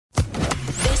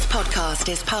podcast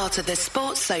is part of the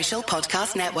Sports Social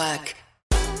Podcast Network.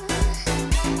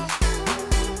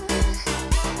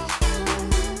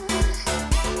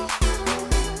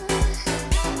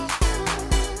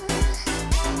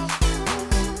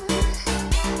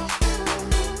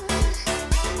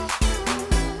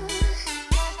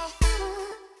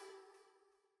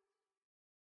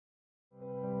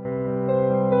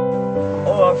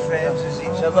 All our friends is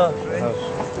each other, friends.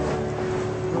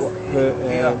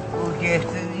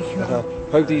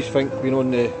 How do you think being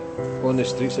on the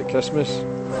streets at Christmas?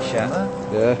 Shit.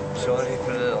 Yeah. Sorry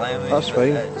for the language. That's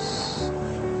fine.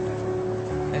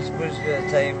 It's supposed to be a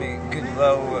time of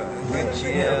goodwill, good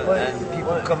cheer, and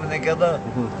people coming together.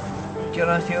 Mm-hmm. Do you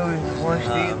want to tell one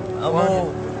street?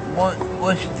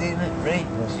 One street, right?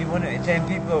 See, 1 out of 10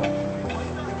 people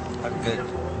are good.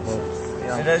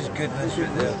 It is goodness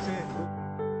right there.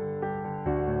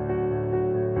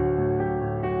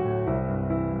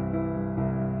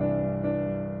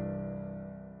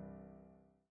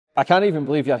 I can't even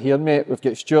believe you're here, mate. We've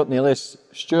got Stuart Neillis.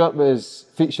 Stuart was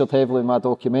featured heavily in my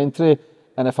documentary,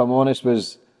 and if I'm honest,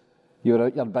 you were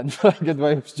out your bin for a good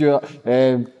while, Stuart.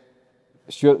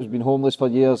 Stuart has been homeless for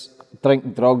years,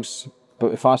 drinking drugs,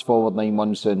 but we fast forward 9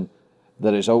 months and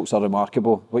the results are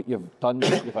remarkable. What you've done,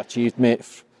 what you've achieved, mate,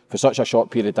 for such a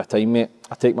short period of time, mate.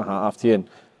 I take my hat off to you, and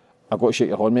I've got to shake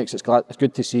your hand, mate, 'cause it's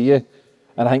good to see you.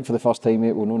 And I think for the first time,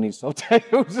 mate, we'll no need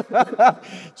subtitles.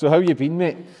 So how you been,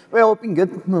 mate? Well, I've been good.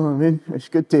 You know what I mean? It's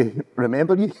good to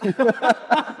remember you.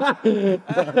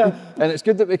 And it's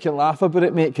good that we can laugh about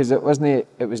it, mate, because it was no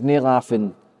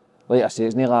laughing, like I say,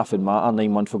 it's no laughing matter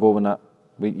 9 months ago when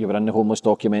you were in the homeless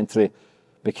documentary,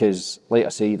 because, like I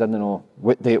say, you didn't know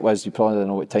what day it was, you probably didn't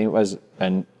know what time it was,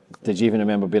 and did you even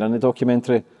remember being in the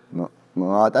documentary? No,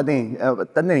 I didn't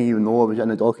even know I was in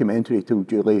the documentary till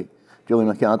Julie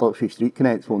McArdle from Street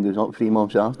Connect phoned us up 3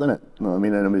 months after it. You know what I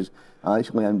mean? And I was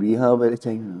actually in rehab at the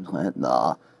time. And I was like,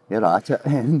 nah, you're at it.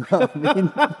 You know what I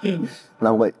mean? And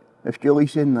I'm like, if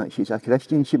Julie's saying that she's a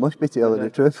Christian, she must be telling the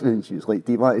truth. And she was like,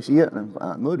 do you want to see it? And I'm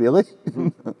like, no, really.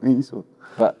 I mean, so.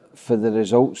 But for the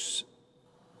results,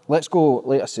 let's go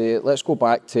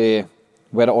back to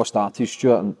where it all started,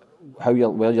 Stuart, and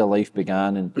where your life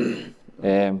began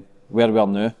and where we are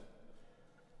now.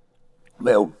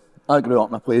 Well, I grew up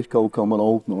in a place called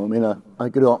Cumbernauld, you know what I mean? I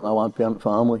grew up in a one-parent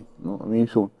family, you know what I mean?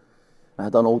 So I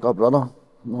had an older brother,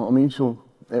 you know what I mean? So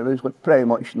it was like pretty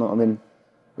much, you know what I mean?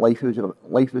 Life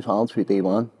was hard from day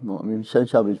one, you know what I mean?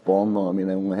 Since I was born, you know what I mean?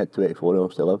 I only had 24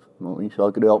 hours to live, you know what I mean? So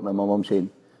I grew up with my mum saying,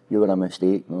 you were a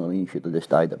mistake, you know what I mean? You should have just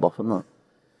died at birth and that.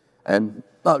 And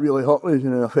that really hurt us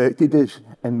and it affected us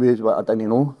in ways that I didn't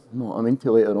know, you know what I mean?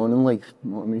 Till later on in life,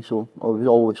 you know what I mean? So I was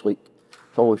always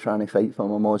trying to fight for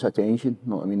my mum's attention, you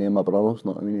know what I mean, and my brothers, you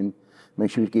know what I mean, and when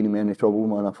she was getting me into trouble,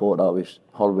 man, I thought that was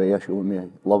her way of showing me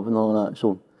love and all that.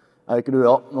 So I grew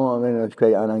up, you know what I mean, I was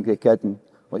quite an angry kid, and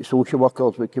like social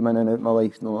workers would come in and out of my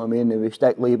life, you know what I mean, they would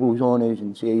stick labels on us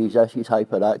and say, he's this, he's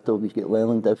hyperactive, he's got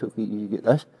learning difficulties, he's got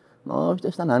this. No, I was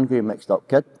just an angry, mixed up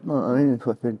kid, you know what I mean,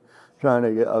 flipping, trying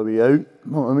to get a way out, you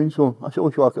know what I mean. So a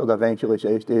social worker eventually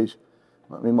says to us,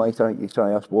 I mean, why don't you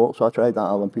try a sport? So I tried that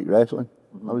Olympic wrestling.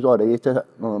 I was alright at it, you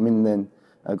know what I mean, then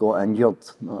I got injured,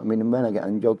 you know what I mean, and when I got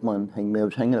injured, man, I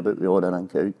was hanging about the order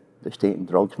and out, just taking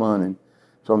drugs, man, and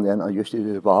somebody introduced us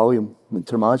to Valium and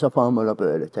Trimazepam were about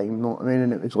at the time, you know what I mean,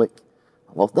 and it was like,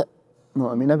 I loved it, you know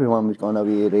what I mean, everyone was going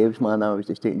away at raves, man, I was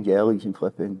just taking jellies and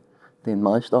flipping, doing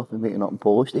my stuff and waking up in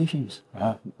police stations.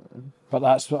 Yeah. But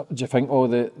that's what, do you think all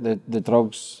the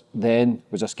drugs then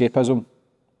was escapism?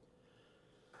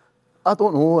 I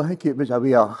don't know, I think it was a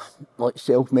way of like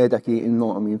self-medicating, you know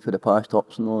what I mean, for the past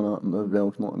ups and all that and everything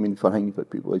else, you know what I mean, for things that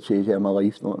people would say in my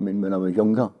life, you know what I mean, when I was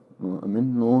younger, you know what I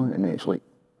mean, no, and it's like,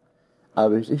 I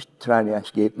was just trying to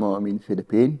escape, you know what I mean, for the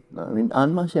pain, you know what I mean,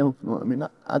 and myself, you know what I mean,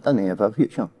 I didn't have a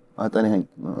future, I didn't think,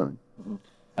 you know what I mean.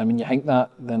 And when you think that,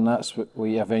 then that's what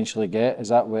you eventually get, is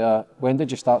that when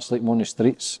did you start sleeping on the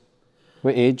streets?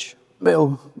 What age?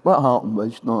 Well, what happened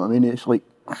was, you know what I mean, it's like,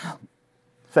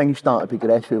 things start to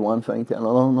progress from one thing to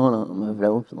another, you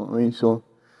know what I mean? So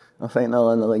I think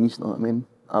along the lines, you know what I mean?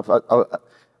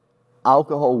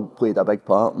 Alcohol played a big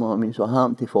part, you know what I mean? So I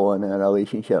happened to fall in a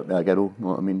relationship with a girl, you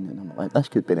know what I mean? And I'm like, this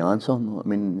could be the answer, you know what I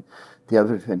mean, to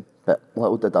everything. But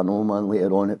little did I know, man,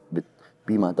 later on it would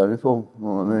be my downfall, you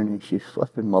know what I mean? And she's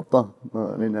flipping murder, you know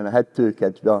what I mean? And I had 2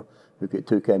 kids there who got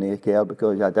took into care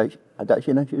because of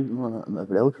addiction issues, you know, and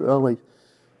everything else for our life.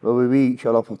 Well, we were each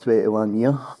other for 21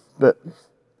 years, but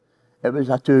it was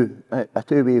a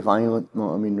two-way violent,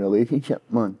 relationship,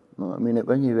 man. You know what I mean? It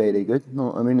wasn't very good, you know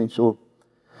what I mean? And so,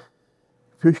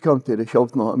 push come to the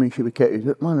shove, know what I mean, she would kick us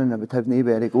out, man, and I would have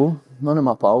nowhere to go. None of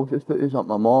my pals just put us up,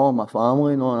 my mum, my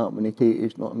family, and all that, when they take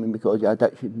us, know what I mean, because of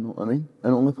addiction, know what I mean.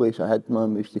 And the only place I had,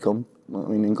 man, was to come, know what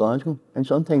I mean, in Glasgow. And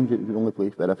sometimes it was the only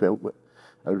place where I felt that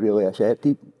I was really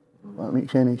accepted. That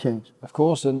makes any sense. Of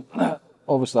course, and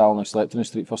obviously I only slept in the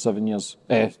street for 7 years,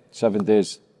 7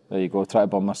 days. There you go, try to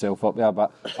bum myself up there,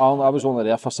 but I was only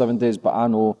there for 7 days, but I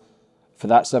know for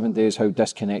that 7 days how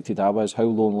disconnected I was, how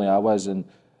lonely I was, and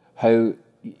how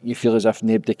you feel as if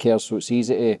nobody cares. So it's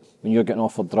easy to, when you're getting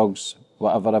offered drugs,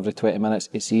 whatever, every 20 minutes,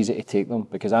 it's easy to take them,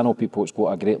 because I know people that's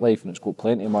got a great life and it's got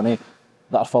plenty of money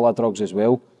that are full of drugs as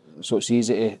well, so it's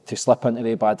easy to slip into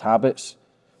the bad habits.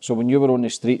 So when you were on the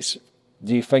streets,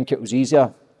 do you think it was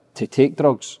easier to take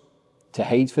drugs, to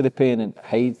hide for the pain and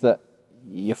hide that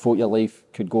you thought your life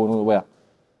could go nowhere?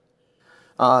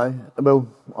 Well,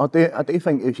 I do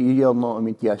think it's easier, know what I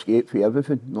mean, to escape from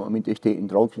everything, know what I mean, just taking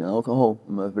drugs and alcohol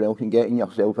and whatever else, and getting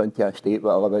yourself into a state,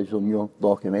 whatever it is on your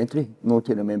documentary, not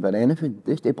to remember anything,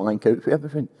 just to blank out for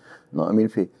everything, know what I mean,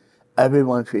 for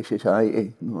everyone, for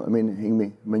society, know what I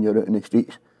mean, when you're out in the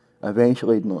streets,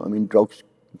 eventually, know what I mean, drugs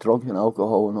and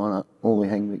alcohol and all that, only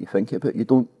thing that you think about. You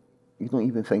don't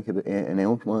even think about anything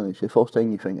else, man. It's the first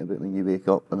thing you think about when you wake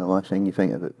up and the last thing you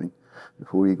think about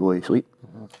before you go to sleep.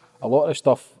 Mm-hmm. A lot of the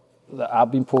stuff that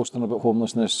I've been posting about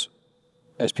homelessness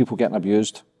is people getting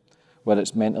abused, whether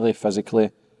it's mentally,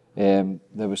 physically. There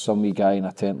was some wee guy in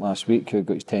a tent last week who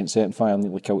got his tent set on fire and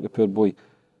nearly killed the poor boy.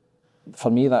 For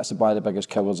me, that's one of the biggest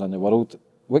killers in the world.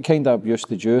 What kind of abuse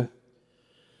did you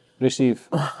receive?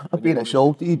 I've been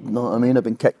assaulted, know what I mean, I've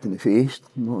been kicked in the face,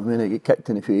 know what I mean, I get kicked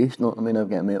in the face, know what I mean, I've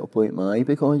got a metal plate in my eye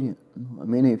because of it, know what I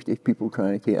mean, if people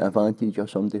trying to take advantage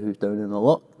of somebody who's down in the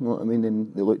luck, know what I mean,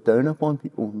 and they look down upon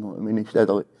people, know what I mean, instead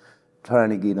of like, trying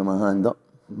to give them a hand up,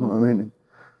 know what I mean, and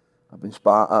I've been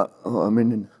spat at, know what I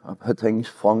mean, and I've had things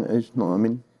flung at us, know what I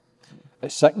mean.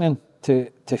 It's sickening to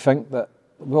think that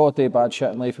we all do bad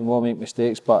shit in life and we all make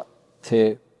mistakes, but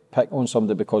to pick on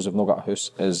somebody because they've not got a house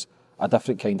is a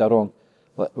different kind of wrong.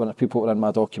 Like when people were in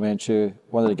my documentary,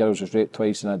 one of the girls was raped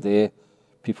twice in a day,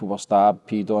 people were stabbed,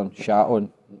 peed on, shot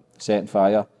on, set on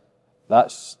fire.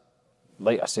 That's,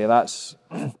 like I say, that's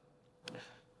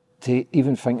to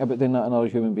even think about doing that to another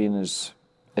human being is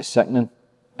sickening,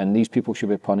 and these people should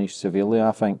be punished severely,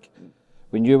 I think.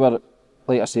 When you were,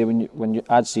 like I say, when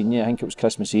I'd seen you, I think it was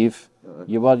Christmas Eve,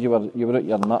 you were at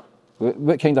your nut.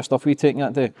 What kind of stuff were you taking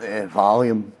that day?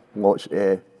 Valium, lots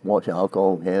of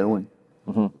alcohol, heroin.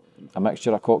 Mm-hmm. A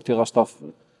mixture of cocktail or stuff.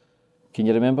 Can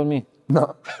you remember me?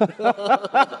 No.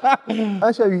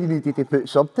 That's how you needed to put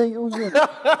subtitles in.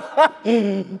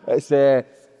 It's but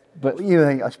what do you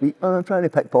think I speak? I'm trying to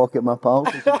pickpocket my pal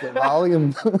because he's got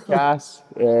Valium. Gas.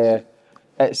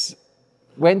 It's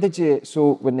when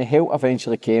the help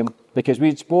eventually came, because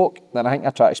we spoke, then I think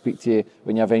I tried to speak to you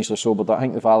when you eventually sobered up. I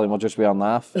think the Valium were just wearing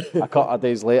off a couple of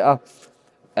days later,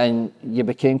 and you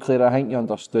became clear. I think you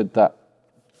understood that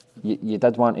you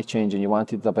did want to change and you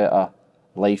wanted a better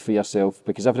life for yourself,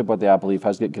 because everybody, I believe,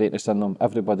 has got greatness in them.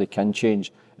 Everybody can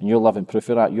change, and you're living proof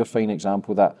of that. You're a fine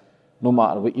example that no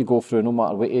matter what you go through, no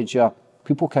matter what age you are,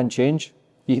 people can change.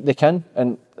 They can,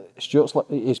 and Stuart's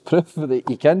is proof that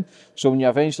you can. So when you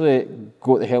eventually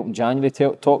go to help in January,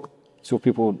 talk so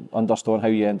people understand how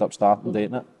you end up starting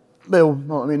dating it. Well,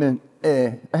 know what I mean,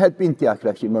 I had been to a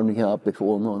Christian rehab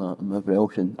before and all that and whatever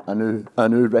else, and I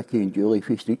knew Ricky and Julie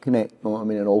for Street Connect, know what I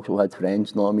mean, and also had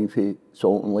friends, know what I mean, for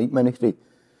Salt and Light Ministry.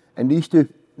 And these two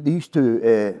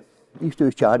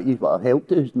charities that have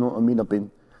helped us, know what I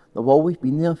mean, they've always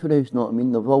been there for us, know what I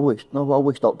mean, they've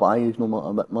always stuck by us, no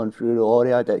matter what, man, through all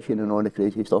the addiction and all the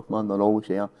crazy stuff, man, they're always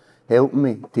there, helping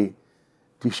me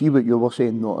to see what you were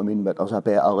saying, know what I mean, but there's a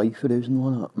better life for us and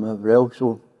all that and whatever else.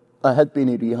 So I had been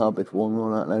in rehab before and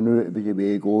all that, and I knew it was the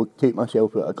way to go, take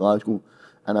myself out of Glasgow,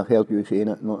 and I've heard you saying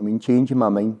it, know what I mean, changing my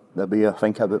mind, the way I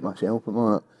think about myself and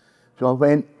all that. So I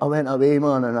went away,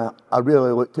 man, and I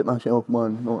really looked at myself,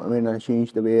 man, know what I mean, and I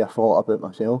changed the way I thought about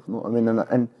myself, know what I mean, and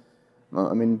know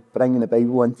what I mean, bringing the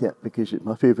Bible into it, because it's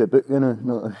my favourite book, you know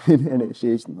what I mean, and it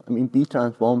says, I mean, be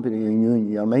transformed by the renewing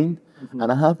of your mind,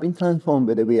 and I have been transformed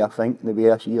by the way I think, the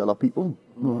way I see other people,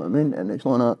 know what I mean, and it's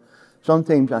like that.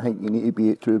 Sometimes I think you need to be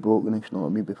at true brokenness, know what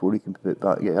I mean, before you can put it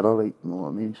back together, right, know what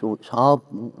I mean, so it's hard,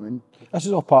 know what I mean. This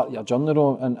is all part of your journey,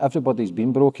 though, and everybody's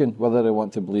been broken, whether they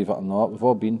want to believe it or not. We've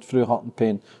all been through hurt and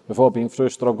pain, we've all been through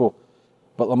struggle,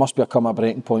 but there must become a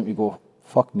breaking point where you go,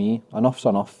 fuck me, enough's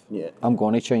enough, I'm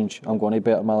going to change, I'm going to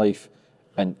better my life,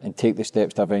 and take the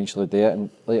steps to eventually do it. And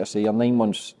like I say, you're 9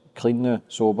 months clean now,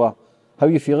 sober. How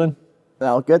are you feeling?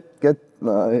 Well, good,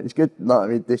 No, it's good, no, I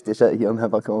mean, just to sit here and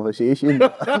have a conversation.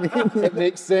 I mean, It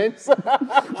makes sense.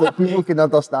 that people can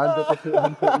understand it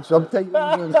without putting subtitles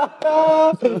on.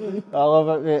 I love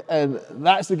it, mate. And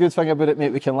that's the good thing about it,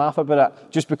 mate. We can laugh about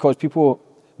it just because people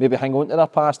maybe hang on to their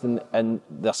past and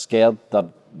they're scared,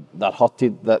 they're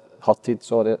hurted,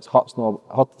 sorry, hurted's not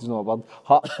a word,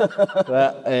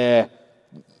 that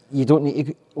you don't need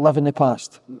to live in the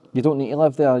past. You don't need to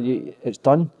live there. It's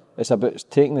done. It's about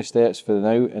taking the steps for the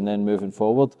now and then moving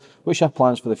forward. What's your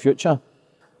plans for the future?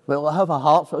 Well, I have a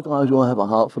heart for Glasgow, I have a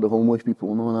heart for the homeless people,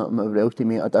 you know, that and everybody else to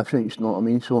make a difference, you know what I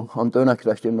mean? So I'm doing a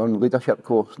Christian Run leadership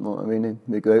course, you know what I mean? And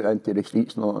we go out into the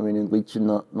streets, you know what I mean, in Leeds and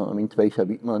that, you know what I mean, twice a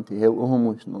week, man, to help the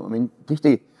homeless, you know what I mean? Just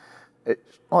to,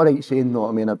 it's alright saying, you know what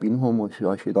I mean, I've been homeless,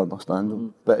 so I should understand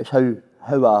them, but it's how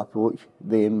I approach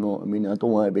them, you know what I mean? I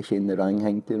don't want to be saying the wrong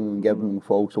thing to them and giving them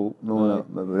false hope, you know, that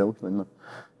and everybody else, when they're,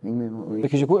 you know what I mean?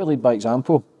 Because you've got to lead by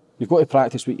example. You've got to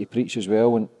practice what you preach as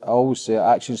well. And I always say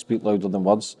actions speak louder than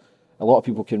words. A lot of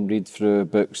people can read through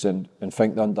books and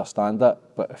think they understand it,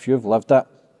 but if you've lived it,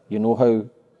 you know how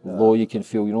low you can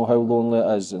feel, you know how lonely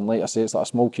it is. And like I say, it's like a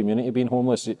small community being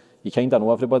homeless. You kind of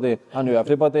know everybody. I knew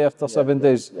everybody after 7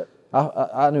 days.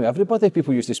 I knew everybody.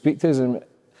 People used to speak to us, and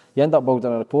you end up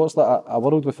building a rapport. It's like a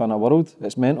world within a world.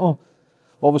 It's mental.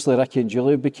 Obviously, Ricky and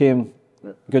Julie became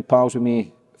good pals with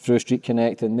me through Street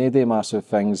Connect, and they do massive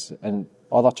things. And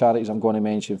other charities I'm going to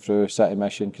mention through City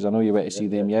Mission, because I know you went to see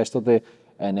them yesterday.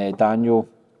 And Daniel,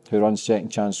 who runs Second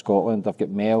Chance Scotland. I've got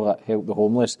Mel that help the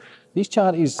homeless. These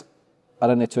charities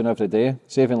are in the tune every day,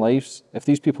 saving lives. If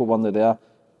these people weren't there,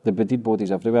 there'd be dead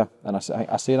bodies everywhere. And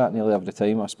I say that nearly every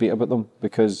time I speak about them,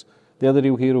 because they're the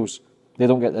real heroes. They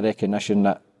don't get the recognition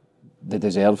that they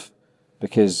deserve,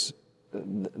 because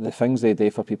the things they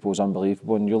do for people is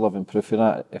unbelievable, and you're living proof of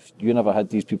that. If you never had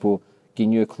these people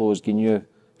giving you clothes, giving you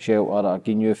shelter, or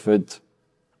giving you food,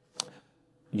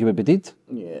 you would be dead.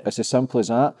 Yeah. It's as simple as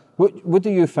that. What do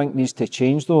you think needs to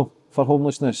change though for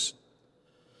homelessness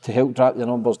to help drag the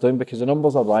numbers down? Because the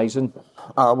numbers are rising.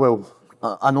 Well,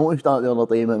 I noticed that the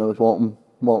other day when I was walking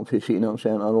through City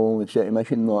Centre along the City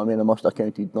Mission, you know what I mean? I must have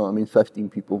counted, you know what I mean, 15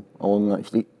 people along that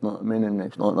street, you know what I mean? And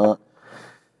it's not that.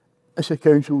 It's the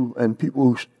council and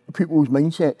people's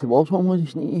mindset towards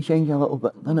homelessness need to change a little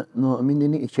bit, doesn't it? You know what I mean? They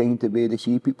need to change the way they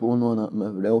see people and all that and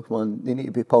everything else, man. They need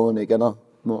to be pulling together,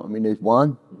 you know what I mean, as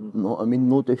one. You know what I mean?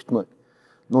 No just like,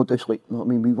 you know what I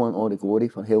mean? We want all the glory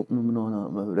for helping them and all that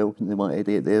and everything else, and they want to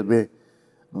do it their way. You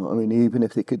know what I mean? Even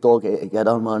if they could all get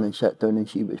together, man, and sit down and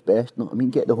see what's best, you know what I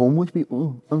mean? Get the homeless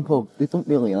people involved. They don't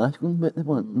really ask them what they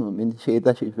want, you know what I mean? They say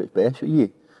this is what's best for you,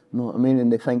 you know what I mean?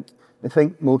 And they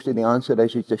think most of the answer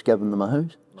is just giving them a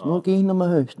house. It's not giving them a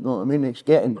house, you know what I mean? It's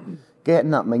getting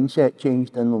that mindset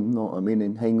changed in them, you know what I mean?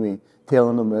 And hanging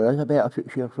telling them there is a better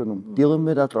future for them, dealing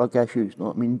with their drug issues, you know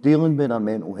what I mean? Dealing with their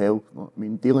mental health, you know what I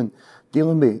mean?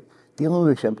 Dealing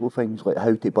with simple things like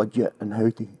how to budget and how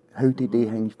to do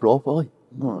things properly,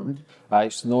 you know what I mean?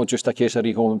 It's not just a case of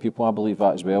rehoming people, I believe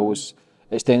that as well.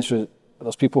 It's dense through,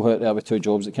 there's people out there with 2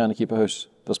 jobs that can't keep a house.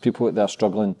 There's people out there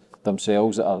struggling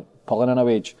themselves that are pulling in a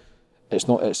wage.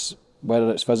 It's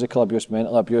whether it's physical abuse,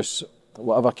 mental abuse,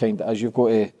 whatever kind it is, you've got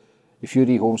to, if you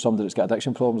rehome somebody that's got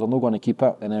addiction problems, they're not going to keep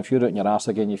it. And then if you're out in your arse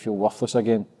again, you feel worthless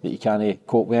again, that you can't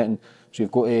cope with it. And so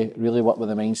you've got to really work with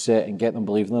the mindset and get them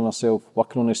believing in themselves,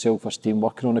 working on the self-esteem,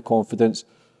 working on the confidence,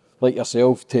 like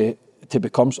yourself, to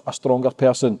become a stronger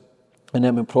person. And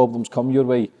then when problems come your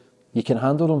way, you can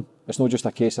handle them. It's not just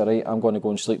a case of, right, I'm going to go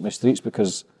and sleep in the streets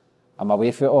because I'm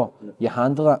away from it all. You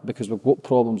handle it, because we've got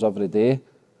problems every day.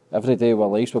 Every day of our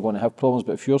lives we're going to have problems,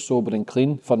 but if you're sober and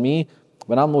clean, for me,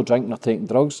 when I'm not drinking or taking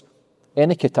drugs,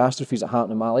 any catastrophes that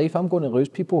happen in my life, I'm going to lose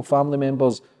people, family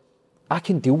members, I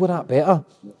can deal with that better.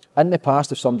 In the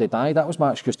past, if somebody died, that was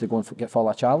my excuse to go and get full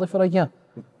of Charlie for a year.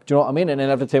 Do you know what I mean? And then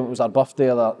every time it was their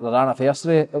birthday or their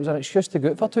anniversary, it was an excuse to go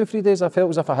out for 2-3 days. I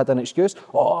felt as if I had an excuse.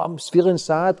 Oh, I'm feeling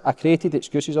sad. I created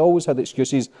excuses. I always had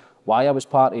excuses why I was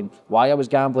partying, why I was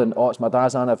gambling. Oh, it's my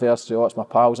dad's anniversary. Oh, it's my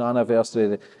pal's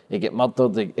anniversary. He get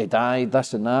murdered, he died,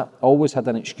 this and that. I always had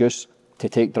an excuse to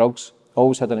take drugs.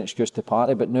 Always had an excuse to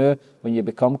party. But now, when you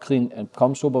become clean and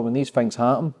become sober, when these things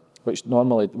happen, which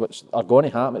are going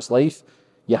to happen, it's life,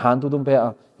 you handle them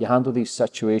better. You handle these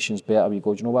situations better. You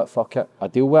go, do you know what, fuck it, I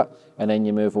deal with it, and then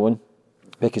you move on.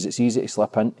 Because it's easy to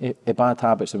slip into bad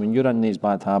habits, and when you're in these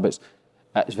bad habits,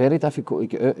 it's very difficult to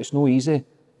get out. It's no easy.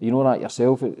 You know that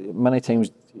yourself. Many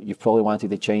times you've probably wanted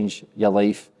to change your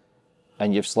life,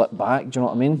 and you've slipped back, do you know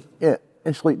what I mean? Yeah,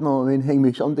 it's like, no, I mean,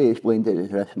 hey, somebody explained it as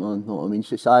this, man, know what I mean?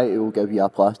 Society will give you a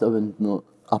plaster and not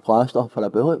a plaster for a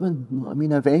bullet wound, you know what I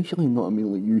mean? Eventually, you know what I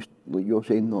mean, like you're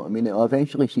saying, you know what I mean? It'll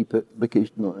eventually seep out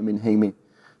because, you know what I mean, hey,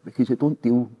 because they don't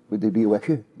deal with the real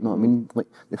issue, you know what I mean? Like,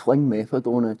 they fling method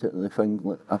on it, and they fling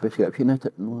like, a prescription at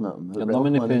it, you know that. You're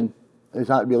numbing the pain. Is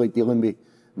that really dealing with,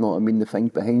 you know what I mean, the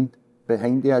things behind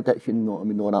the addiction, you know what I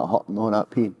mean, all that hurt and all that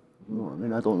pain? You know what I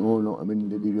mean? I don't know, you know what I mean?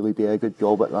 Did they really do a good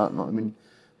job at that, you know what I mean?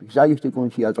 Because I used to go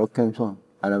and see a drug counsellor,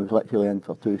 and I was literally in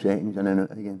for 2 seconds and then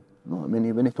out again. You know what I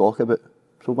mean? When they talk about,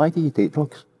 so why do you take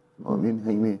drugs? You know what I mean?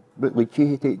 Anyway, but like,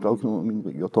 you take drugs, you know what I mean?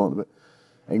 Like you're talking about.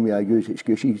 Anyway, I use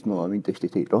excuses, you know what I mean, just to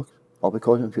take drugs. Or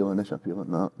because I'm feeling this, I'm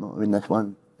feeling that. You know what I mean? This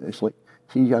one, it's like,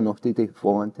 it's easy enough to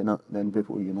fall into that, then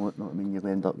before you know it, you know what I mean, you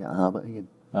end up getting a habit again.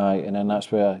 Aye, and then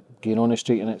that's where going on the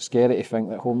street, and it's scary to think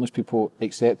that homeless people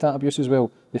accept that abuse as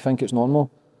well. They think it's normal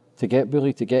to get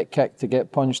bullied, to get kicked, to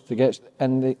get punched,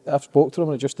 I've spoke to them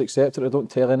and they just accept it. They don't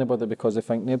tell anybody because they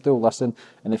think nobody will listen,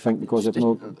 and they think because they've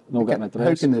not getting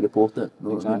addressed. How can they report it? You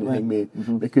know exactly. What I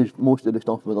mean? Because most of the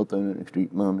stuff that they're doing in the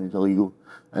street, man, is illegal.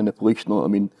 And the police, you know what I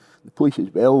mean? The police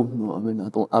as well, you know what I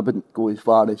mean? I wouldn't go as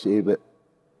far as say, but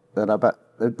they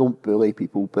don't bully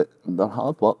people, but they're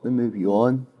hard work, they move you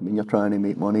on when you're trying to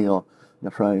make money or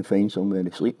you're trying to find somewhere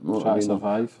to sleep. You know try to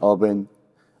survive.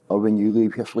 Or when you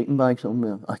leave your sleeping bag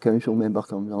somewhere, a council member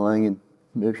comes along and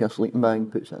moves your sleeping bag,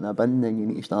 puts it in a bin, then you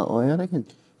need to start all over again.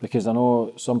 Because I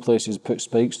know some places put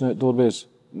spikes now at doorways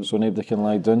so nobody can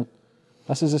lie down.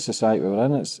 This is the society we're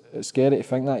in. It's scary to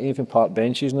think that. Even park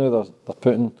benches now, they're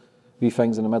putting wee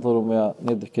things in the middle of them where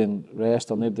nobody can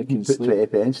rest or nobody can sleep. Put 20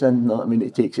 pence in, you know what I mean?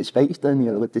 It takes the spikes down,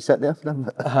 you're allowed to sit there for them.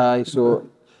 Aye, so,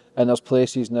 and there's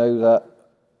places now that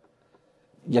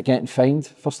you're getting fined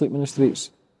for sleeping in the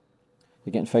streets.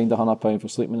 You're getting fined £100 for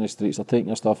sleeping in the streets. They're taking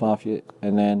your stuff off you,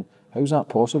 and then how's that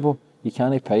possible? You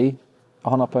can't pay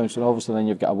 £100, so obviously then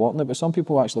you've got a warning. But some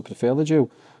people actually prefer the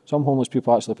jail. Some homeless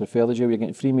people actually prefer the jail. You're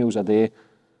getting 3 meals a day,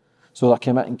 so they're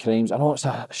committing crimes. I know it's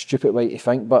a stupid way to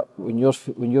think, but when you're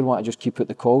wanting to just keep it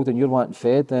the cold and you're wanting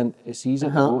fed, then it's easy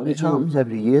to go to the jail. It happens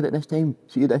every year at this time.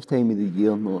 See, at this time of the year,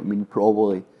 you know what I mean,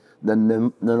 probably the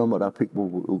number of people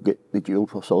will get the jail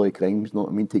for silly crimes, you know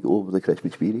what I mean, take over the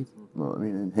Christmas period, you know what I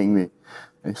mean, and hang me.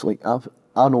 It's like,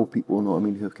 I know people, you know what I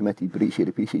mean, who have committed breach of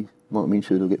the peace, you know what I mean,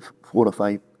 so they'll get 4 or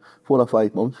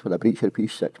 5 months for a breach of the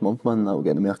peace, 6 months, man, that'll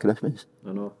get them there Christmas.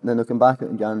 I know. And then they'll come back out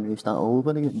in January and start all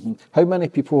over again. How many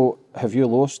people have you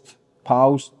lost,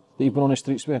 pals, that you've been on the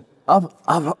streets with?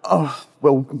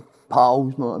 Well,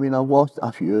 pals, you know what I mean, I've lost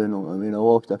a few, you know what I mean, you know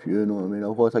what I mean,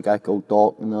 I've lost a guy called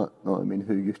Doc and that, you know what I mean,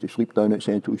 who used to sleep down at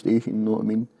Central Station, you know what I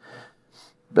mean.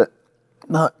 But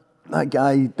that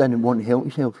guy didn't want to help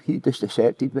himself, he just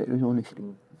accepted that he was on the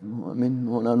street. You know what I mean?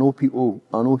 And I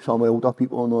know some older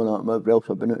people, know that whatever else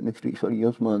have been out in the streets for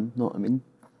years, man, you know what I mean?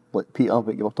 Like Peter,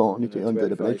 what you were talking to under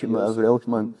the bridge and whatever else,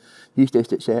 man, he's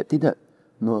just accepted it,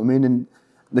 you know what I mean? And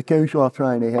the council are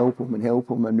trying to help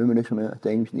him a numerous amount of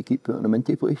times, and they keep putting him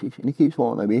into places, and he keeps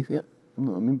walking away from it, you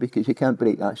know what I mean? Because he can't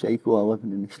break that cycle of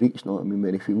living in the streets, you know what I mean,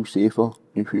 where he feels safer,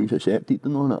 he feels accepted,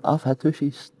 and all that. I've had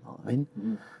issues, you know what I mean?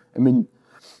 I mean,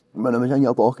 when I was in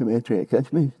your documentary at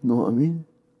Christmas, you know what I mean?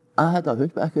 I had a house,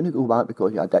 but I couldn't go back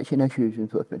because of addiction issues and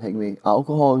flipping hang me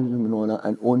alcoholism and all that,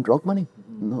 and own drug money.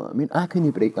 You know what I mean? I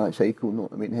couldn't break that cycle, you know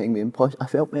what I mean, hang me, and plus I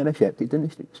felt more accepted in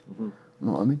the streets. You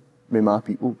know what I mean? With my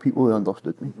people who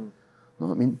understood me. You know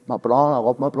what I mean? My brother, I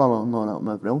love my brother and all that,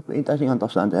 my brother, but he doesn't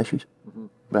understand the issues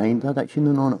behind addiction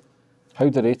and all that. How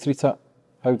do they treat it?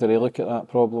 How do they look at that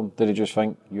problem? Do they just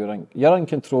think you're in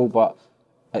control, but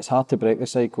it's hard to break the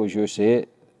cycle, as you say it.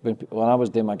 When I was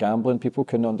doing my gambling, people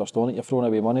couldn't understand it. You're throwing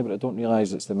away money, but they don't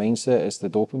realise it's the mindset, it's the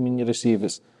dopamine you receive.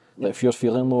 It's like if you're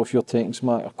feeling low, if you're taking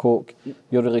smack or coke,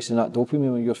 you're releasing that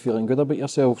dopamine when you're feeling good about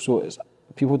yourself. So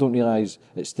people don't realise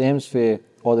it stems from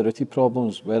all the rooted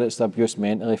problems, whether it's the abuse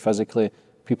mentally, physically.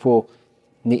 People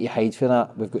need to hide for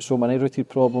that. We've got so many rooted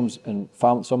problems, and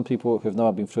some people who've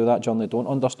never been through that journey don't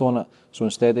understand it. So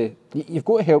instead, you've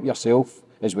got to help yourself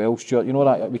as well, Stuart. You know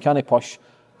that we can't push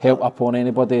help upon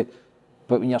anybody.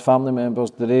 But when your family members,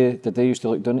 did they used to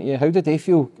look down at you? How did they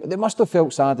feel? They must have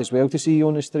felt sad as well to see you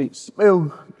on the streets.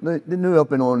 Well, they knew I've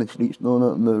been on the streets, no,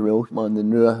 that, my else, man. They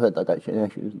knew I had addiction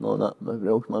issues, no, that, my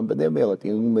else, man. But they're well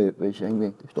dealing with it,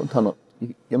 saying, just don't turn up.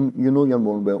 You know you're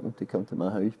more than welcome to come to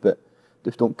my house, but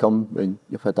just don't come when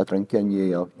you've had a drink and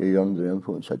you're under the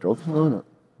influence of drugs, no, that.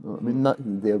 No, I mean, that's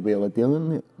their way of dealing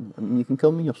with it. I mean, you can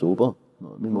come when you're sober.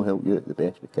 No, I mean, we'll help you out the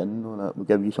best we can, no, that. We'll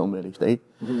give you somewhere to stay.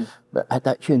 But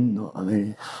addiction, no, I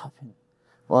mean,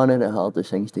 one of the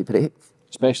hardest things to break.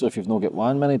 Especially if you've not got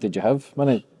one. Many did you have?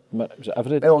 Many? Was it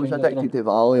every day? Well, I was addicted to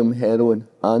Valium, heroin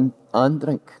and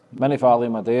drink. Many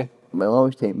Valium a day? Well, I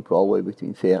was taking probably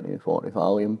between 30 and 40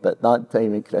 Valium, but that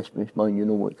time at Christmas, man, you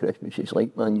know what Christmas is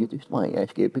like, man. You just want to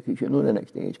escape because you know the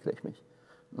next day is Christmas.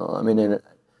 No, I mean, and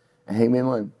Hey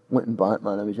man, looking back,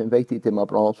 man, I was invited to my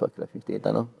brother's for Christmas Day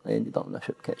dinner. I ended up in a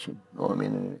soup kitchen, you know what I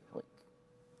mean? And like,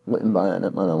 looking back at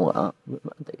it, man, I'm like, what did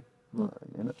I do? You know what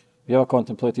I mean? Have you ever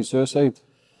contemplated suicide?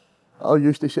 I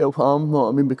used to self-harm, you know what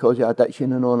I mean, because of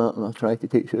addiction and all that, and I tried to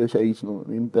take suicides, you know what I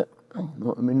mean? But, you know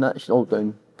what I mean, that's all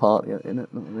down part of it, innit? You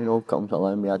know what I mean? All comes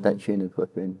along with addiction and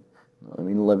flipping, you know what I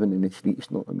mean, living in the streets,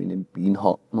 you know what I mean, and being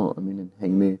hurt, you know what I mean, and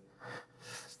hang me.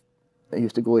 I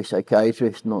used to go to a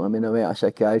psychiatrist, you know what I mean? I went to a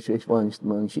psychiatrist once,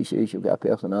 man, she says you've got a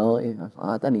personality.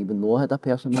 I didn't even know I had a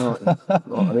personality. You know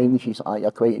what I mean? She's like,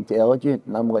 you're quite intelligent.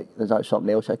 And I'm like, is that something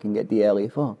else I can get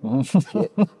DLA for?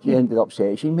 She ended up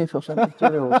sessioning me for 72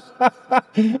 hours.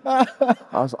 I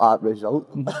was like, result.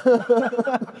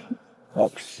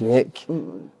 Fuck's sake.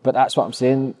 But that's what I'm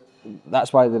saying.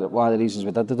 That's why one of the reasons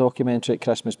we did the documentary at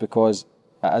Christmas, because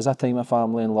it is a time of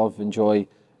family and love and joy.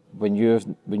 When you're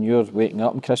waking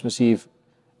up on Christmas Eve,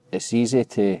 it's easy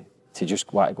to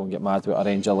just want to go and get mad about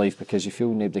arrange your life because you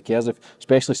feel nobody cares.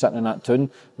 Especially sitting in that town,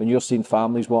 when you're seeing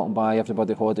families walking by,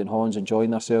 everybody holding hands,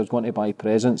 enjoying themselves, going to buy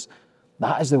presents.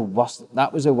 That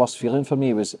was the worst feeling for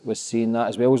me, was seeing that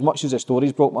as well. As much as the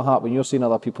stories broke my heart, when you're seeing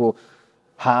other people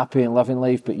happy and living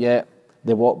life, but yet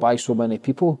they walk by so many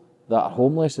people that are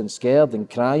homeless and scared and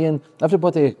crying.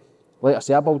 Everybody, like I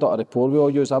say, I built up a rapport with all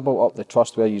yous. I built up the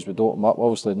trust where yous would open up.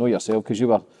 Obviously, know yourself, because you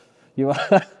were,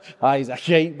 he's a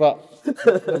shite, but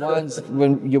the ones,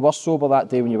 when you were sober that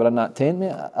day, when you were in that tent,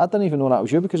 mate, I didn't even know that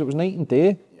was you, because it was night and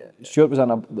day. Yeah. Stuart was in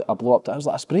a blow up tent. It was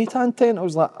like a spray tan tent. It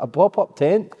was like a pop up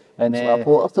tent. And that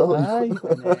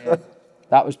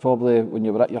was probably when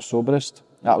you were at your soberest.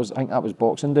 I think that was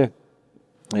Boxing Day.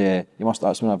 Yeah,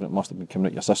 that's when it must have been coming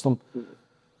out your system.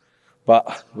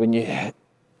 But when you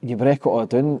break it all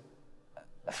down,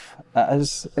 it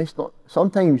is. It's not,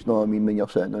 sometimes, you know what I mean, when you're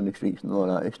sitting on the streets and all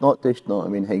that, it's not just, you know what I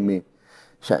mean, hang me,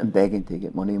 sitting begging to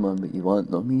get money, man, but you want,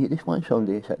 you know what I mean, you just want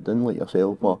somebody to sit down like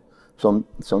yourself, or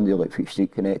somebody like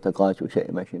Street Connect, a Glasgow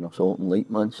City Mission or something like,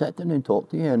 man, sit down and talk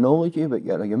to you, acknowledge you, but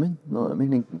you're a human, you know what I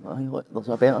mean, and, look, there's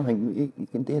a better thing, you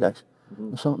can do this,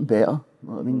 there's something better, you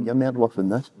know what I mean, you're more worth than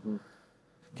this.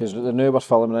 Because now we're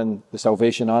filming in the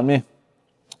Salvation Army,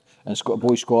 and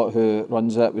boy Scott, who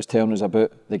runs it, was telling us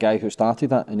about the guy who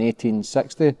started it in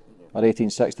 1860,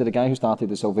 the guy who started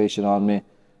the Salvation Army,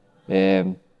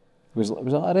 was it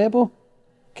a rebel?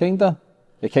 Kinda.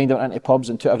 He kind of went into pubs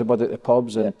and took everybody at the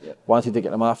pubs and wanted to get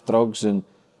them off drugs, and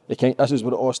this is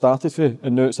where it all started for,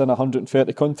 and now it's in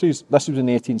 130 countries. This was in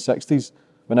the 1860s,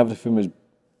 when everything was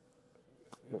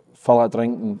full of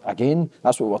drink, and again,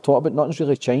 that's what we're taught about. Nothing's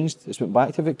really changed. It's went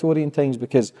back to Victorian times,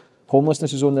 because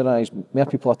homelessness is on the rise. More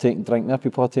people are taking drink, more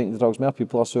people are taking drugs, more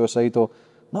people are suicidal.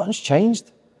 Nothing's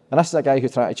changed. And this is a guy who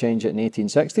tried to change it in the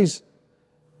 1860s.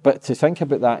 But to think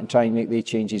about that and try and make the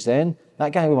changes then,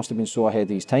 that guy must have been so ahead of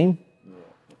his time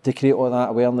to create all that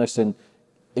awareness. And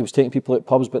he was taking people out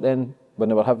pubs, but then when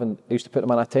they were he used to put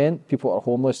them in a tent. People that are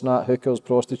homeless and that, hookers,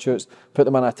 prostitutes, put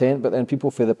them in a tent, but then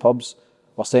people for the pubs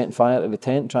were setting fire to the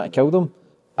tent, trying to kill them.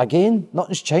 Again,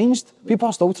 nothing's changed. People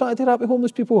are still trying to do that with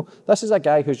homeless people. This is a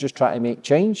guy who's just trying to make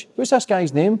change. What's this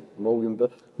guy's name? William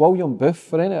Booth. William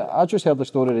Booth. I just heard the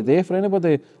story today. For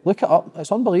anybody, look it up.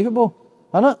 It's unbelievable,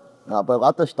 isn't it? Nah, but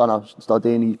I've just done a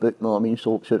study in his book, you know what I mean,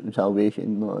 Soap, Suit and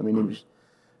Salvation, you know what I mean, he was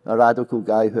a radical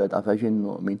guy who had a vision, you know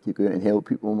what I mean, to go out and help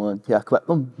people, man, to equip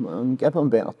them, man, give them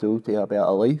better tools to a better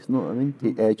life, you know what I mean,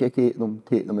 to educate them,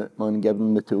 take them out, man, give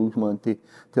them the tools, man,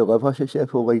 to live a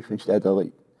successful life instead of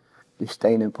like just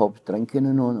staying in pubs drinking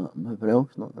and all that, and everything else,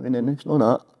 you know what I mean, and it's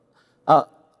not that.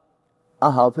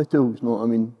 I have the tools, you know what I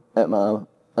mean, at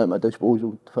my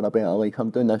disposal for a better life. I'm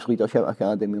doing this leadership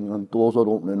academy, man. Doors are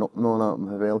opening up and all that, and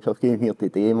everything else. I've came here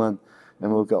today, man,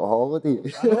 and we've got a holiday.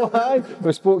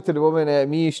 We spoke to the woman,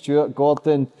 me, Stuart,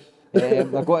 Gordon. They're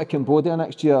going to Cambodia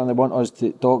next year, and they want us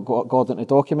to Gordon to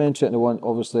document it, and they want,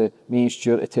 obviously, me and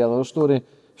Stuart to tell our story.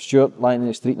 Stuart lying in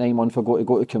the street 9 months ago to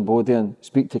go to Cambodia and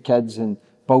speak to kids and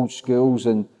build schools,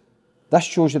 and this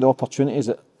shows you the opportunities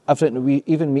that everything,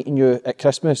 even meeting you at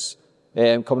Christmas,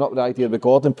 coming up with the idea with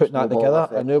Gordon, putting that together,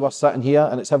 and now we're sitting here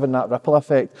and it's having that ripple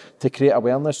effect to create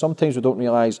awareness. Sometimes we don't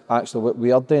realise actually what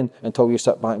we are doing until you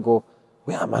sit back and go,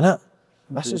 wait a minute,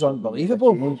 this is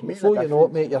unbelievable. Before you know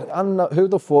it, mate, who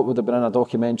would have thought would have been in a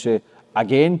documentary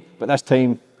again, but this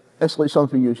time... It's like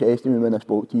something you said to me when I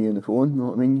spoke to you on the phone, you know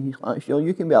what I mean? He's like, sure,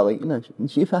 you can be a light in this,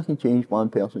 and see if I can change one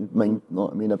person's mind, you know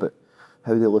what I mean, about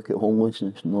how they look at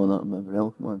homelessness and all that and everything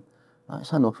else, man.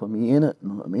 That's enough for me, innit? You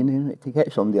know what I mean? To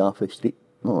get somebody off the street,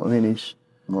 you know what I mean? You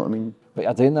know what I mean? But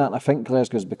you're doing that, and I think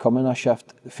Glasgow's becoming a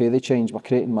shift for the change. We're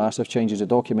creating massive changes. The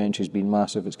documentary's been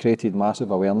massive. It's created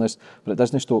massive awareness, but it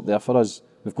doesn't stop there for us.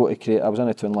 We've got to create. I was in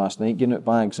a town last night getting out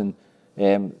bags, and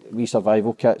wee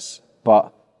survival kits,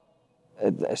 but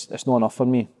it's not enough for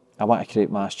me. I want to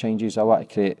create mass changes. I want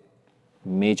to create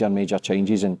major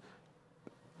changes and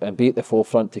be at the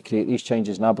forefront to create these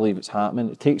changes, and I believe it's happening.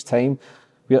 It takes time.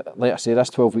 Like I say, this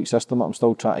 12-week system that I'm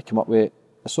still trying to come up with,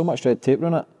 there's so much red tape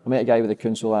around it. I met a guy with the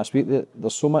council last week.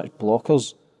 There's so much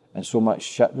blockers and so much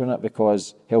shit around it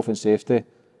because health and safety,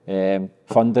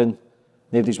 funding,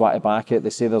 nobody's want to back it.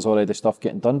 They say there's already stuff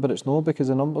getting done, but it's not, because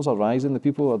the numbers are rising. The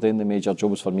people who are doing the major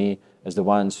jobs for me is the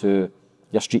ones who,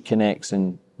 your street connects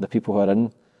and the people who are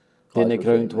in, doing the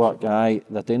groundwork,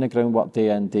 they're doing the groundwork day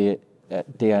in, day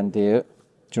out. Do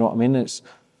you know what I mean? There's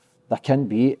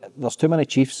too many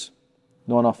chiefs,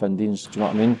 not enough Indians, do you know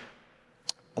what I mean?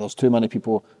 There's too many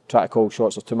people trying to call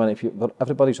shots, there's too many people,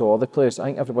 everybody's all over the place. I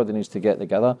think everybody needs to get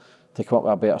together to come up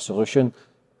with a better solution.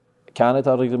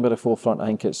 Canada are leading by the forefront. I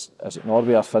think is it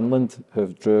Norway or Finland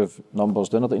who've drove numbers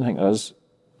down? I don't think there is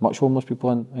much homeless people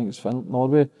in, I think it's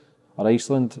Norway or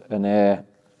Iceland, and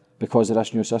because of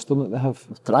this new system that they have.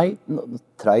 They've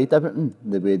tried everything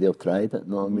the way they've tried it,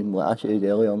 know what I mean? Like I said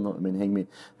earlier, know what I mean,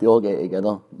 they all get together,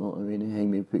 know what I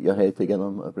mean, put your head together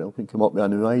and whatever else and come up with a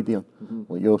new idea.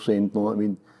 Like you're saying, know what I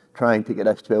mean, trying to get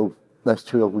this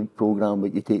 12-week programme,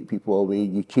 but you take people away,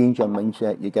 you change your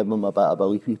mindset, you give them a bit of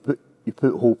belief, you put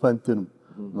hope into them,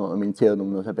 know what I mean, tell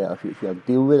them there's a better future,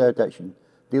 deal with addiction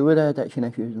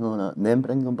issues and all that, and then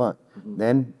bring them back,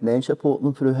 then support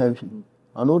them through housing.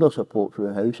 I know there's support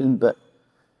through housing, but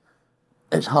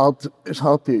it's hard to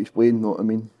explain, know what I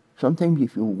mean. Sometimes you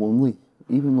feel lonely,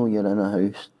 even though you're in a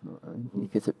house, know what I mean.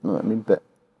 Know what I mean, but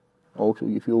also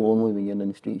you feel lonely when you're in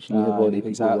the streets and everybody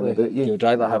exactly. About you. You'd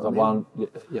rather have alarm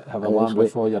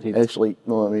before your head. It's like,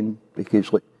 know what I mean,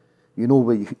 because like, you know,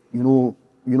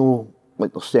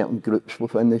 like there's certain groups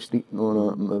within the street, and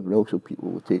whatever else, so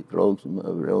people will take drugs and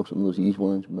whatever else, and there's these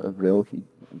ones and whatever else.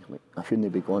 It's like, I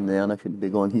shouldn't be going there and I shouldn't be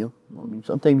going here. You know what I mean?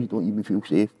 Sometimes you don't even feel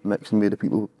safe mixing with the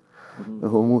people who are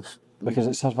homeless. Because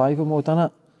it's survival mode, isn't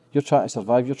it? You're trying to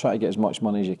survive, you're trying to get as much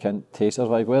money as you can to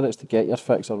survive, whether it's to get your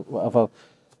fix or whatever.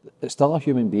 It's still a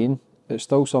human being. It's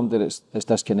still somebody that's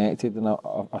disconnected, and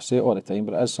I say it all the time,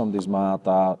 but it is somebody's ma,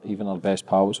 dad, even our best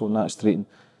pals on that street, and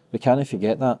we can't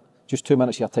forget that. Just 2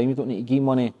 minutes of your time, you don't need to give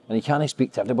money, and you can't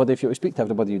speak to everybody. If you speak to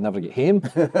everybody, you'd never get home. Do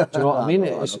you know what I mean?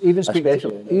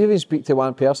 Even speak to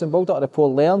one person, build up a rapport,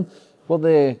 learn where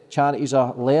the charities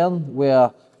are, learn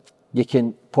where you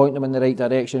can point them in the right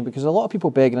direction, because a lot of people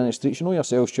begging in the streets, you know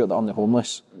yourself, Stuart, that are the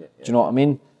homeless. Do you know what I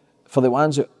mean? For the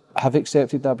ones that have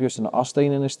accepted the abuse and are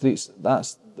staying in the streets,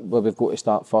 that's where we've got to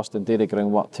start first and do the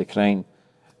groundwork to try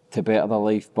to better their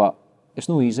life. But it's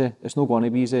not easy. It's not going to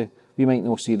be easy. We might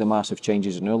not see the massive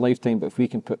changes in our lifetime, but if we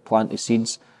can plant the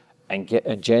seeds and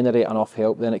generate enough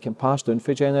help, then it can pass down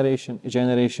from generation to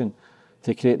generation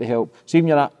to create the help. See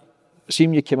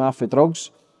when you came off the drugs,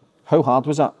 how hard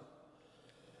was that?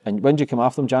 And when did you come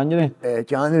off them? January?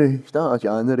 Start of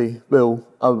January. Well,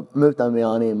 I moved in with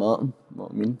Annie and Martin, you know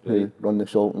what I mean, who run the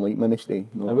Salt and Light Ministry.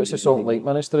 And what's the Salt and Light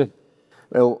Ministry?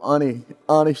 Well,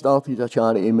 Annie started a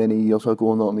charity many years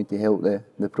ago, know what I mean, to help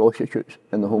the prostitutes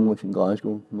and the homeless in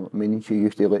Glasgow. Know what I mean? She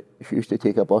used to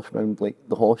take a bus round like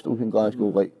the hostels in Glasgow,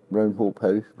 like round Hope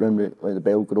House, round like the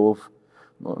Belgrove,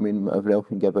 know what I mean, whatever else,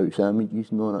 and give out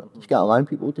sandwiches and all that. Just get a line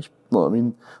people, just know what I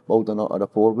mean, building up a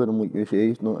rapport with them, like you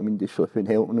say, know what I mean, just sort of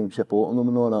helping them, supporting them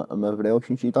and all that, and whatever else.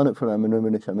 And she done it for a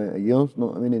numerous amount of years, know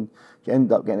what I mean, and she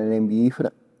ended up getting an MBE for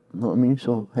it, know what I mean.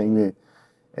 So anyway,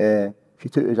 she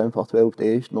took us in for 12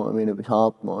 days, know what I mean, it was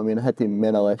hard, know what I mean, I had to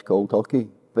more or less cold turkey,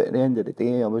 but at the end of the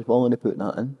day I was willing to put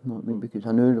that in, know what I mean, because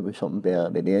I knew there was something better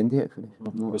at the end of it for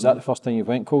us. Was that the first time you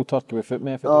went cold turkey with foot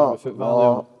method or with foot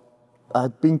value?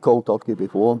 I'd been cold turkey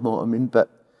before, know what I mean, but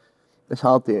it's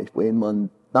hard to explain, man.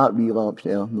 That relapse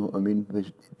there, know what I mean,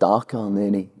 was darker than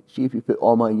any. See, if you put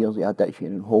all my years of addiction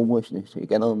and homelessness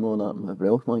together and all that and whatever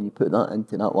else, man, you put that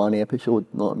into that one episode,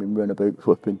 know what I mean, round about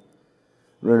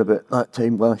that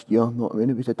time last year, know what I mean,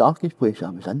 it was the darkest place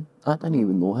I was in. I didn't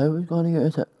even know how I was going to get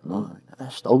out of it. No, I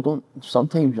still don't.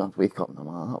 Sometimes I wake up and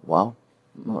I'm like, wow.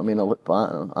 Know what I mean, I look back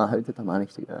and how did I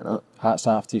manage to get out of that? Hats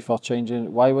off to you for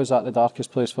changing. Why was that the darkest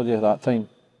place for you at that time?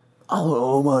 I don't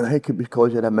know, man. I think it's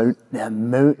because of the amount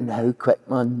and how quick,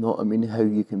 man, know what I mean, how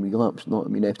you can relapse, know what I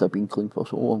mean, after being clean for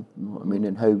so long, know what I mean,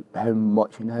 and how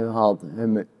much and how hard,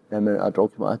 the amount of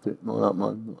drugs I took, know that,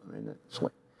 man, know what I mean, it's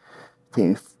like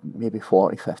taking maybe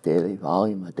 40, 50 of the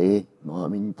Valium a day, know what I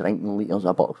mean, drinking litres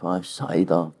of Buckfast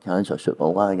cider, cans of super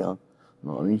lager,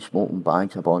 know what I mean, smoking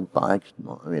bags upon bags,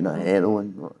 know what I mean, of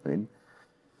heroin, know what I mean,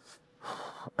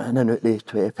 in and out these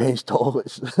 20 pence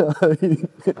toilets. I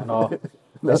know.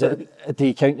 Do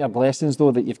you count your blessings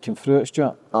though that you've come through it,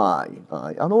 Stuart? Aye.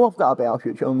 I know I've got a better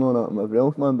future, I'm not everybody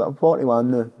else, man, but I'm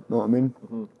 41 now, know what I mean?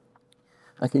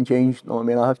 I can change, know what I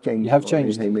mean? I have changed. You have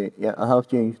changed? Yeah, I have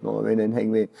changed, know what I mean?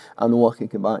 And I know I can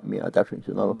come back and make a difference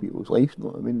in other people's lives, know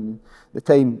what I mean? The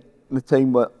time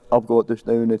what I've got this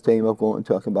now and the time I've got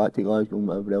until I come back to Glasgow and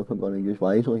whatever else I'm going to use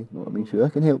wisely, know what I mean? So I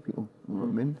can help people, know what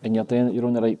I mean? And you're doing it, you're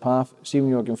on the right path. See when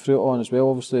you were going through it on as well,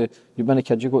 obviously, you've been a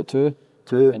kid, you got two.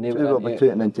 And they were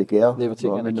taken into care. They were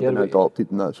taken into care. care. They've been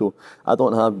adopted and that, so I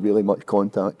don't have really much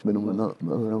contact with them and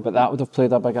that. But that would have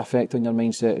played a big effect on your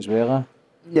mindset as well, eh?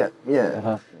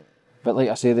 Yeah. But like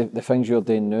I say, the things you're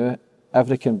doing now,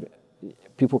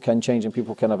 people can change and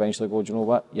people can eventually go, do you know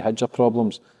what, you had your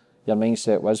problems, your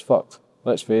mindset was fucked,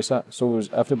 let's face it, so was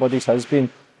everybody's has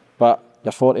been, but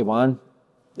you're 41,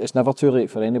 it's never too late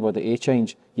for anybody to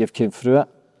change. You've come through it,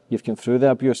 you've come through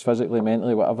the abuse physically,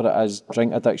 mentally, whatever it is,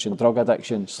 drink addiction, drug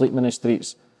addiction, sleeping in the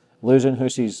streets, losing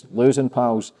hooses, losing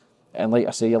pals, and like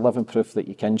I say, you're living proof that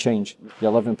you can change,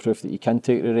 you're living proof that you can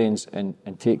take the reins and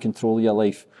take control of your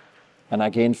life. And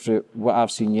again, through what I've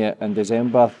seen yet in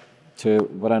December to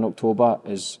we're in October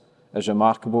is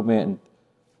remarkable, mate. And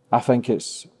I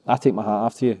take my hat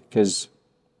off to you, because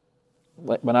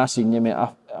like when I seen you, mate,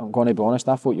 I'm going to be honest,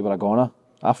 I thought you were a goner.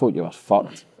 I thought you were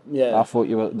fucked. Yeah. I thought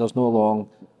he'll no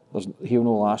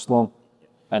last long.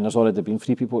 And there's already been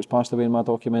 3 people that's passed away in my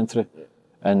documentary.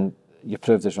 And you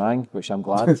proved us wrong, which I'm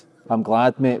glad. I'm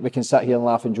glad, mate. We can sit here and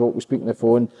laugh and joke, we speak on the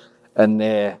phone, and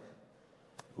we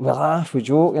laugh, we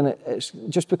joke, and it's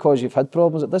just because you've had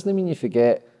problems, it doesn't mean you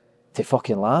forget to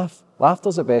fucking laugh.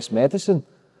 Laughter's the best medicine. Do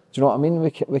you know what I mean?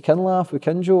 We can laugh, we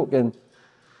can joke, and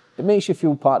it makes you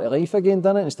feel part of life again,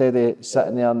 doesn't it? Instead of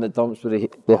sitting there in the dumps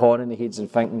with the horn in the heads and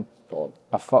thinking, God,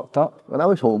 I fucked up. When I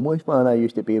was homeless, man, I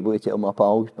used to be able to tell my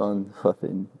pals, man,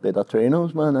 fucking better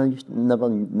trainers, man. I used to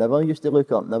never used to look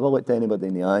up, never looked anybody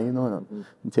in the eye, you know,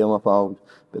 and tell my pals,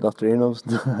 better trainers,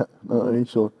 you know what I mean?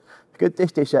 So it's good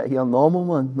just to sit here normal,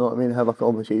 man, you know what I mean, have a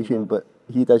conversation, but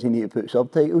he doesn't need to put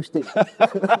subtitles to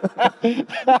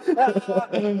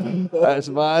That's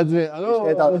mad, mate. I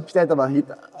know. Instead of my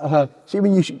head. See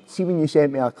when you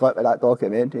sent me a clip of that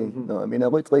documentary, you know what I mean? It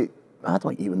looked like, I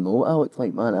don't even know what I looked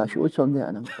like, man. I showed something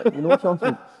and I'm like, you know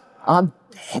something? I'm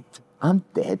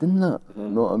dead in that. You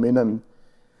know what I mean?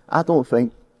 I don't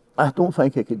think I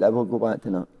could ever go back to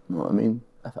that. You know what I mean?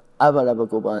 If I ever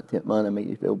go back to it, man, I might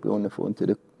as well be on the phone to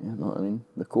you know what I mean?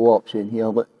 The co-op saying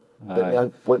here,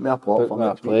 put me a plot for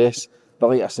that place. But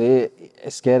like I say,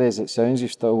 as scary as it sounds,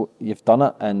 you've done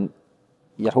it, and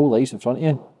your whole life's in front of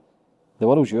you. The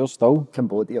world's yours still.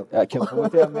 Cambodia.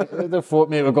 Cambodia, mate. Who'd have thought,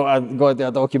 mate, we've got to do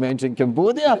a documentary in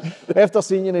Cambodia after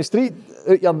seeing you in the street.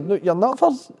 You're not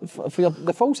for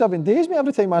the full 7 days, mate,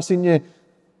 every time I seen you.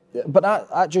 Yeah. But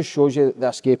that just shows you the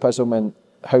escapism and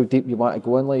how deep you want to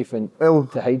go in life and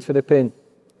to hide for the pain.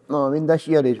 No, I mean, this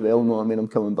year as well, no, I mean, I'm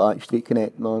coming back, Street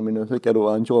Connect, no, I mean, I think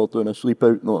Angela doing a sleep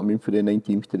out, no, I mean, for the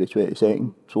 19th to the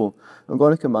 22nd. So I'm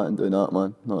going to come back and do that,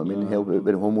 man. No, I mean, help out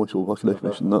with the homeless over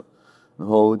Christmas and that. The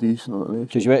holidays, you know what I mean?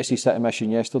 Because you went to see City Mission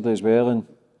yesterday as well, and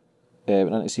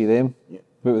went in to see them. Yeah.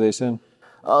 What were they saying?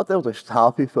 They're just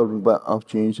happy for what I've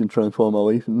changed and transformed my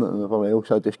life and whatever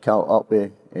else. I just caught up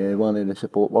with one of the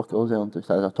support workers there, and just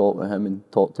as I talked with him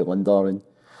and talked to Linda, and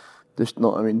just, you know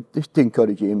what I mean, just to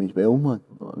encourage him as well, man.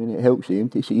 You know what I mean? It helps him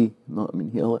to see, you know what I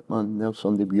mean, here, look, man, there's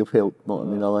somebody we've helped, you know what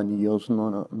I mean, all in the years and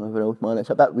all that, and whatever else, man. It's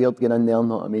a bit weird getting in there, you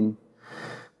know what I mean?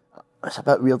 It's a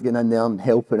bit weird getting in there and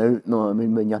helping out, you know what I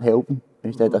mean, when you're helping.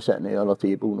 Instead of sitting at the other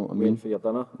table, you know what I mean? Waiting for your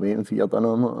dinner. Waiting for your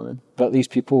dinner, you know what I mean? But these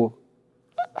people,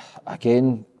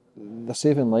 again, they're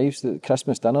saving lives. The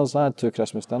Christmas dinners, I had 2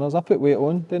 Christmas dinners. I put weight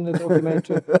on in the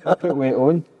documentary. I put weight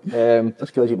on.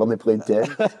 That's because you weren't playing tennis.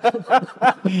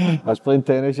 I was playing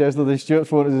tennis yesterday. Stuart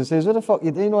phoned us and says, what the fuck you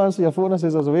doing? I answer your phone. I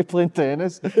says, I was away playing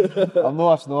tennis. I'm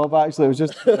not a snob, actually. It was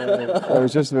just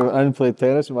we went in and played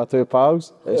tennis with my 2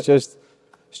 pals. It's just,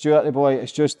 Stuart, boy,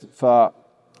 it's just for,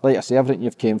 like I say, everything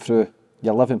you've came through,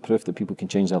 you're living proof that people can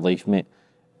change their life, mate.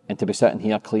 And to be sitting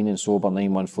here clean and sober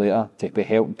 9 months later, to be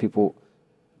helping people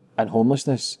in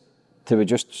homelessness, to be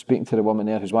just speaking to the woman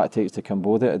there who's what it takes to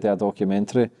Cambodia to do a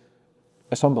documentary,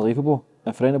 it's unbelievable.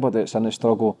 And for anybody that's in the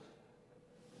struggle,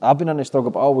 I've been in the struggle,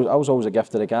 but I was always a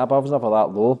gift of the gab. I was never that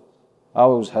low.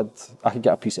 I could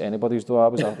get a piece of anybody's though.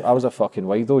 I was a fucking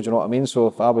wild though, do you know what I mean? So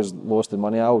if I was lost in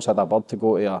money, I always had a bird to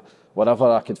go to, or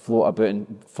whatever I could float about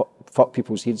and fuck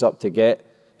people's heads up to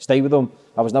stay with them.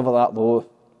 I was never that low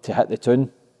to hit the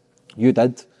tune. You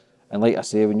did. And like I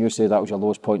say, when you say that was your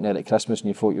lowest point there at Christmas and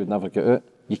you thought you would never get out,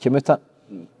 you came out it.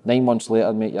 9 months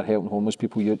later, mate, you're helping homeless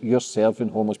people. You're serving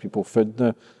homeless people food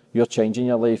now. You're changing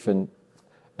your life, and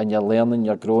and you're learning,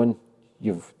 you're growing,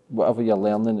 whatever you're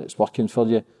learning, it's working for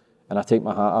you. And I take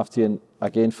my hat off to you. And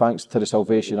again, thanks to the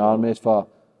Salvation Army for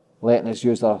letting us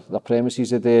use their premises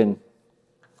today. And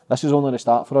this is only the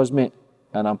start for us, mate.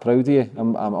 And I'm proud of you.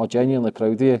 I'm genuinely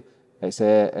proud of you.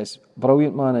 It's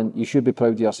brilliant, man, and you should be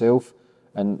proud of yourself.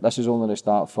 And this is only the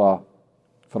start for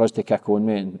us to kick on,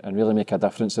 mate, and really make a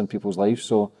difference in people's lives.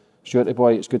 So, Stuarty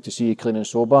boy, it's good to see you clean and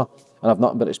sober, and I've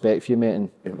nothing but respect for you, mate,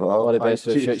 and all the best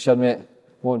for the future, mate.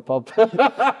 Go on, pub.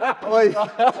 Oi,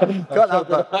 cut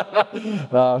that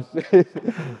bit. Nah,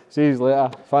 see you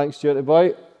later. Thanks, Stuarty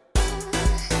boy.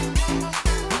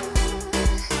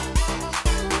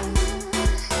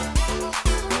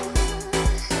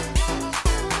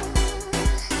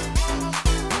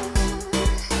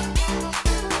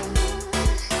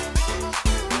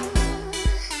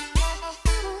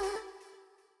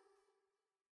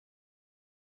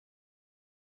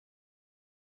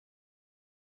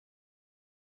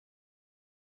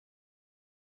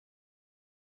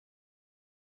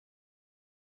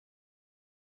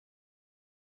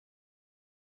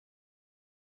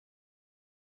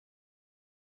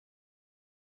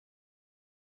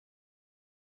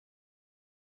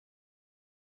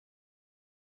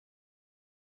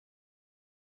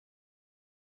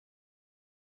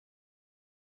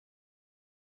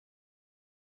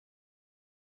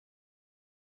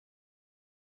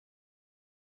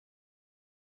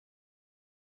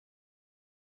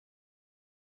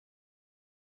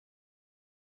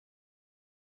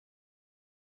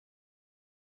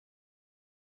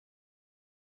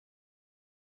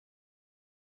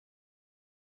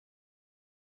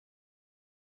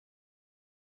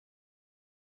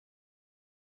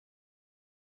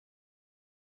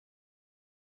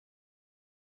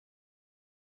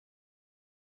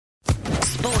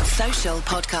 Sports Social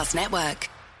Podcast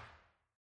Network.